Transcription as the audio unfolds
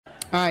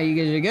Alright, you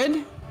guys are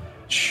good?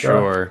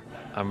 Sure.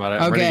 I'm ready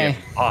to Okay.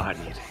 get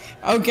bodied.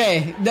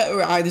 Okay,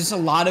 there's a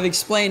lot of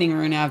explaining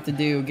we're gonna have to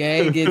do,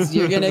 okay?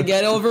 You're gonna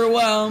get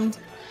overwhelmed.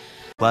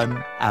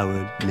 1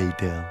 hour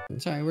later.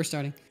 Sorry, we're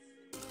starting.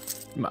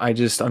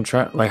 I'm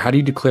trying, like, how do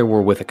you declare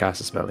war with a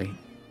casus belli?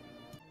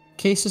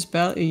 Casus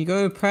belli, you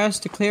go to press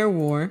declare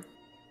war,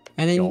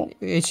 and then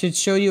it should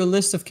show you a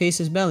list of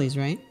casus bellis,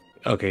 right?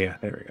 Okay, yeah,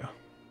 there we go.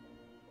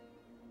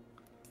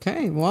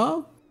 Okay,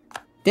 well,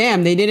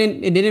 damn, it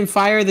didn't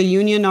fire the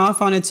Union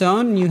off on its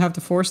own, and you have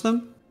to force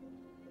them?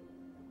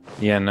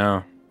 Yeah,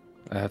 no.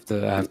 I have to,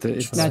 That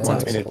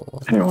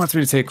it wants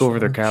me to take over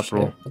their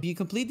capital. If you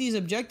complete these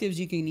objectives,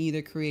 you can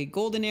either create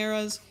golden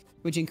eras,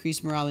 which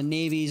increase morale in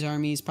navies,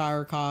 armies,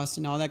 power costs,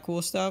 and all that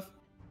cool stuff,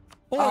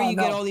 or you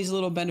get all these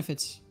little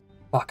benefits.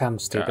 Fuck, I'm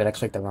stupid. I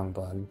clicked the wrong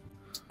button.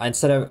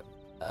 Instead of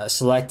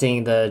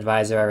selecting the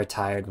advisor, I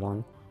retired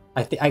one.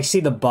 I see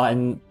the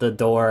button, the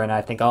door, and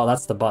I think, oh,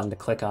 that's the button to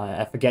click on it.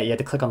 I forget you have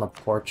to click on the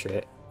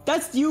portrait.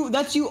 That's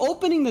you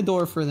opening the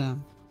door for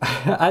them.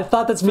 I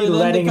thought that's me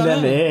letting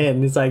them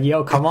in. It's like,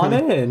 yo, come on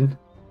in.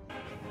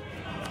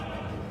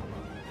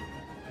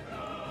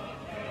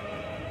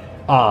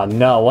 Oh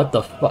no, what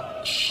the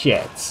fuck?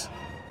 Shit.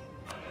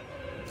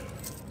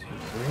 Dude,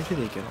 where do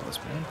they get all this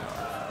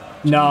manpower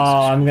from? No,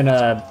 I'm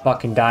gonna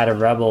fucking die to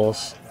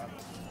rebels.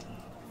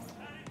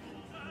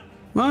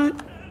 What?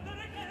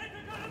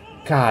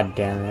 God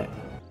damn it.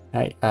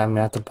 I'm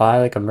gonna have to buy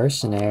like a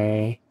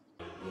mercenary.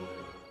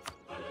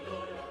 How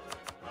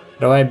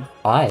do I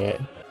buy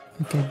it?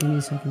 Okay, give me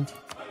a second.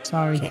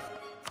 Sorry.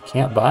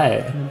 Can't buy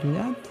it. Can I do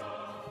that?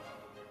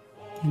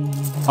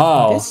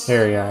 Oh, this?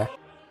 here we are.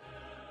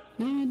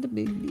 Not a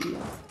big deal.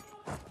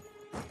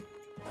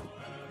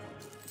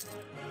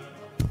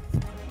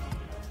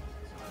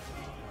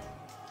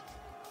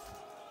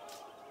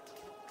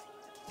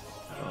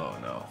 Oh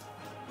no.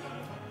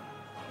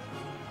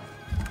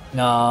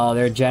 No,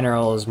 their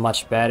general is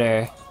much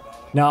better.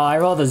 No, I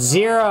rolled a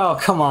 0.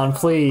 Come on,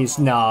 please.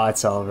 No,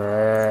 it's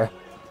over.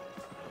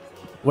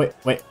 Wait.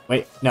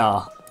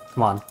 No.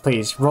 Come on,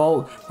 please.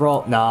 Roll.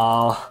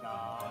 No.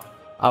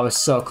 I was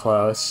so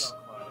close.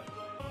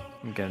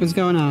 What's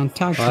going on?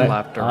 Talk to me.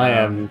 I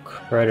am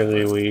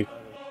incredibly weak.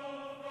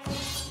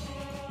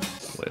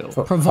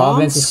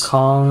 Provence is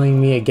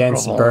calling me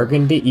against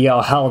Burgundy?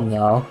 Yo, hell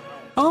no.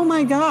 Oh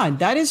my god,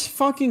 that is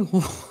fucking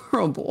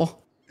horrible.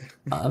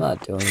 I'm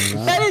not doing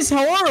that. That is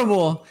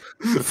horrible.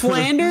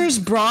 Flanders,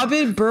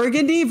 Brabant,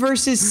 Burgundy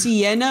versus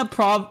Siena,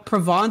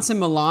 Provence, and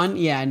Milan.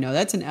 Yeah, no,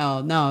 that's an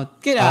L. No,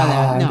 get out of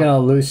there. No. I'm gonna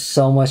lose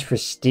so much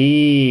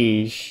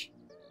prestige.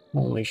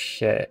 Holy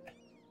shit.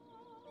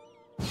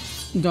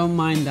 Don't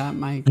mind that.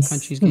 My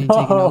country's getting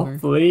taken over.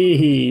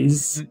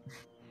 Please.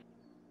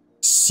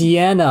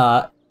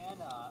 Siena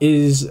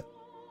is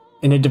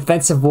in a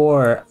defensive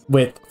war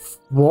with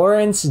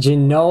Florence,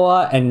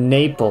 Genoa, and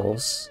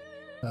Naples.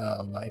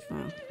 Oh my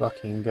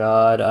fucking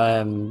god, I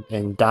am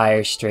in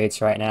dire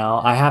straits right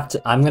now.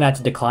 I'm gonna have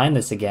to decline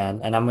this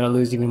again, and I'm gonna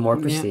lose even more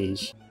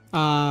prestige.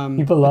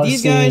 People love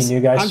seeing you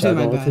guys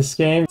struggle with this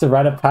game. It's a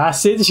rite of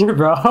passage,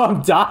 bro.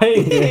 I'm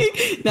dying.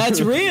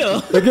 That's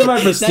real. Look at my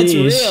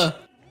prestige. That's real.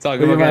 Talk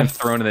about getting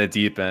thrown in the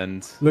deep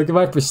end. Look at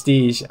my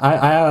prestige.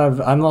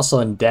 I'm also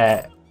in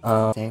debt.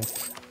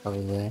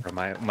 Probably.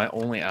 My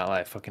only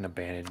ally fucking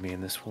abandoned me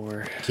in this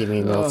war. Keep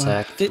me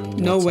Miltech.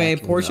 No way,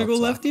 Portugal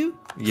left you?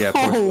 Yeah.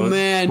 Oh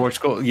man.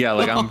 Portugal. Yeah,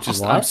 like I'm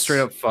straight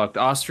up fucked.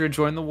 Austria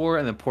joined the war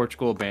and then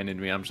Portugal abandoned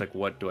me. I'm just like,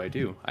 what do I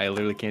do? I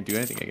literally can't do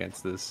anything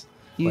against this.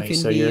 You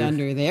can be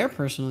under their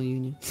personal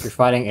union. You're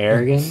fighting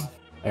Aragon?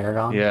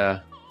 Yeah.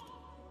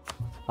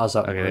 How's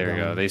that? Okay, there we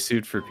go. They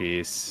sued for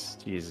peace.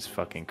 Jesus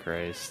fucking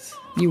Christ.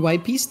 You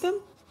white pieced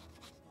them?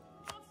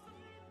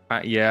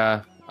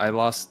 Yeah. I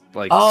lost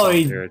like. Oh,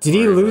 did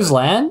he lose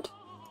land?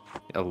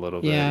 A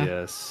little bit,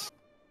 yes.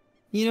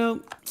 You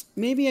know,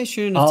 maybe I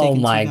shouldn't have taken.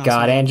 Oh my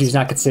god, Andrew's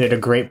not considered a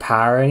great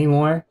power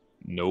anymore.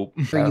 Nope.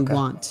 Or you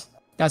want.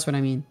 That's what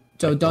I mean.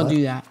 So don't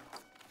do that.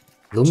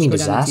 Looming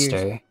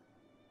disaster.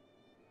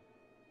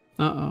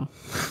 Uh-oh.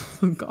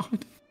 Oh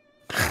god.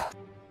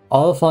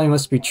 All the following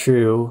must be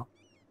true.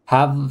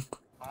 Haven't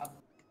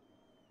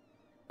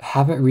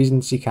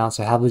Regency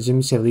Council. Have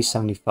legitimacy of at least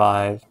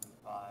 75.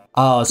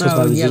 Oh, it's because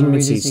my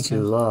legitimacy is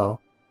too low.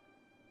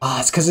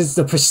 Ah, it's because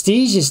the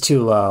prestige is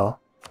too low.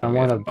 I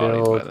want to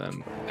build.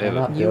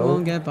 You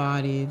won't get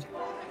bodied.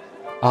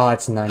 Oh,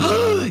 it's 90.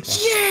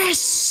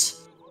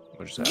 Yes!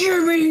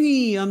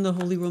 Germany! I'm the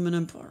Holy Roman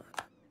Emperor.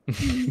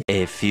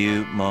 A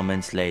few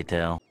moments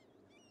later.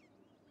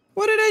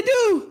 What did I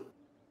do?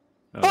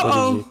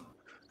 Uh-oh.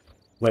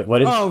 Wait, what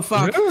did... Oh,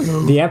 fuck.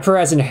 The Emperor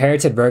has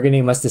inherited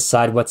Burgundy, must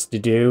decide what to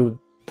do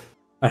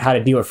on how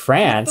to deal with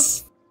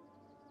France.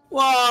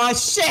 Whoa,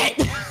 shit!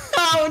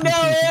 Oh no,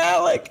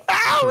 Alec!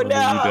 Oh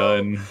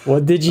no!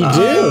 What did you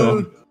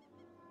do?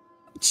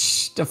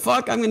 The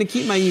fuck? I'm gonna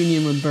keep my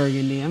union with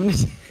Burgundy.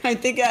 I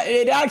think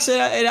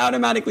it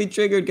automatically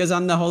triggered because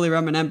I'm the Holy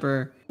Roman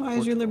Emperor. Why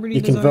is your liberty?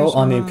 You can vote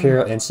on the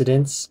Imperial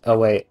Incidents. Oh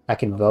wait, I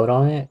can vote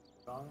on it?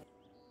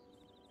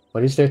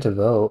 What is there to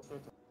vote?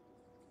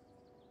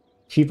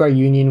 keep our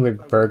union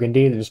with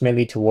Burgundy. This may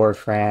lead to war with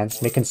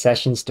France. Make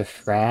concessions to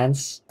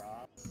France,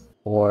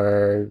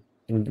 or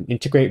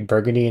integrate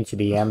Burgundy into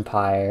the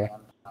empire.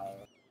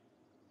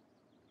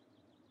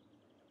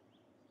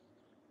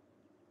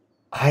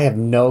 I have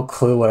no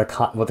clue what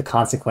the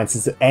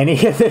consequences of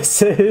any of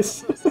this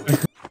is.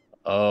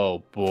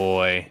 Oh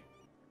boy,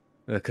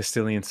 the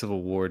Castilian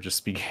Civil War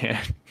just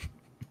began.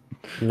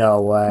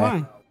 No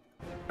way.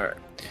 Why?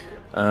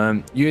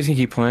 You guys can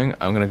keep playing.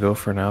 I'm gonna go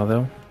for now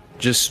though.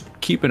 Just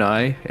keep an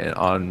eye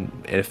on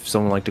if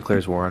someone like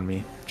declares war on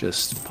me.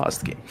 Just pause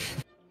the game.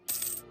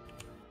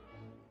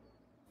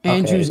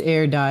 Andrew's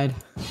heir died.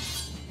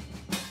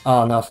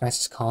 Oh no,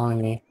 France is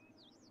calling me.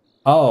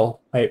 Oh,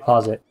 wait,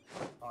 pause it.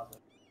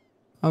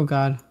 Oh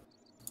god.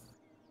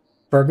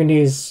 Burgundy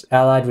is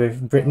allied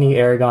with Brittany,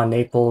 Aragon,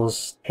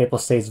 Naples, Papal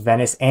States,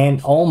 Venice,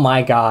 and oh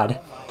my god.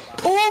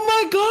 Oh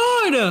my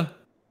god!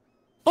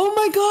 Oh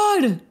my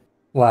god!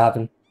 What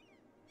happened?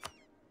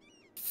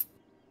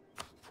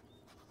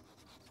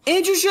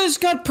 Andrew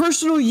just got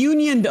personal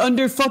union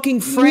under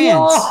fucking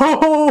France.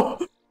 No!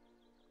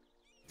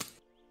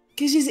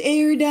 Cause his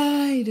heir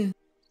died.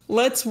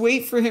 Let's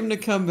wait for him to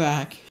come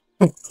back.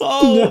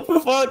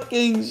 Oh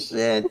fucking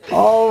shit.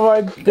 Oh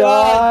my god.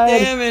 God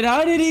damn it.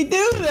 How did he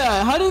do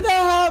that? How did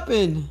that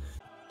happen?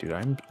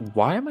 Dude,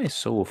 why am I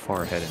so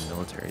far ahead in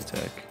military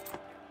tech?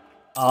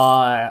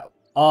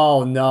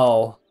 Oh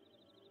no.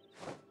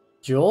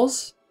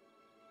 Jules?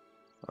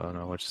 Oh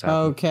no, what just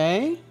happened?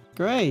 Okay,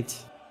 great.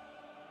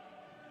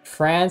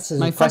 France is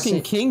My requesting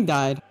fucking king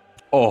died.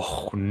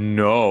 Oh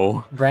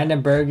no.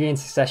 Brandenburgian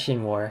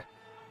succession war.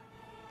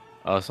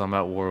 Oh, so I'm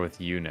at war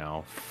with you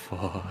now.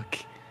 Fuck.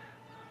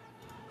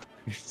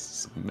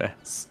 It's a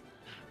mess.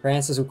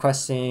 France is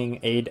requesting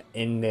aid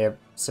in their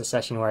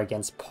succession war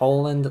against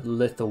Poland,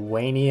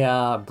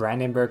 Lithuania,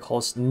 Brandenburg,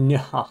 Holstein.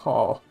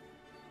 No.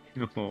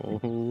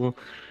 No.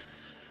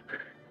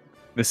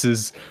 This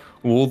is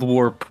World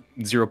War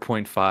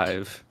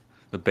 0.5,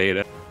 the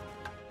beta.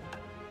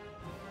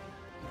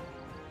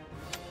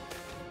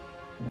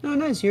 Oh,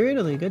 nice. You're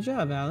Italy. Good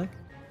job, Alec.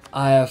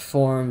 I have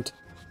formed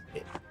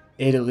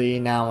Italy,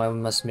 now I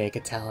must make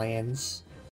Italians.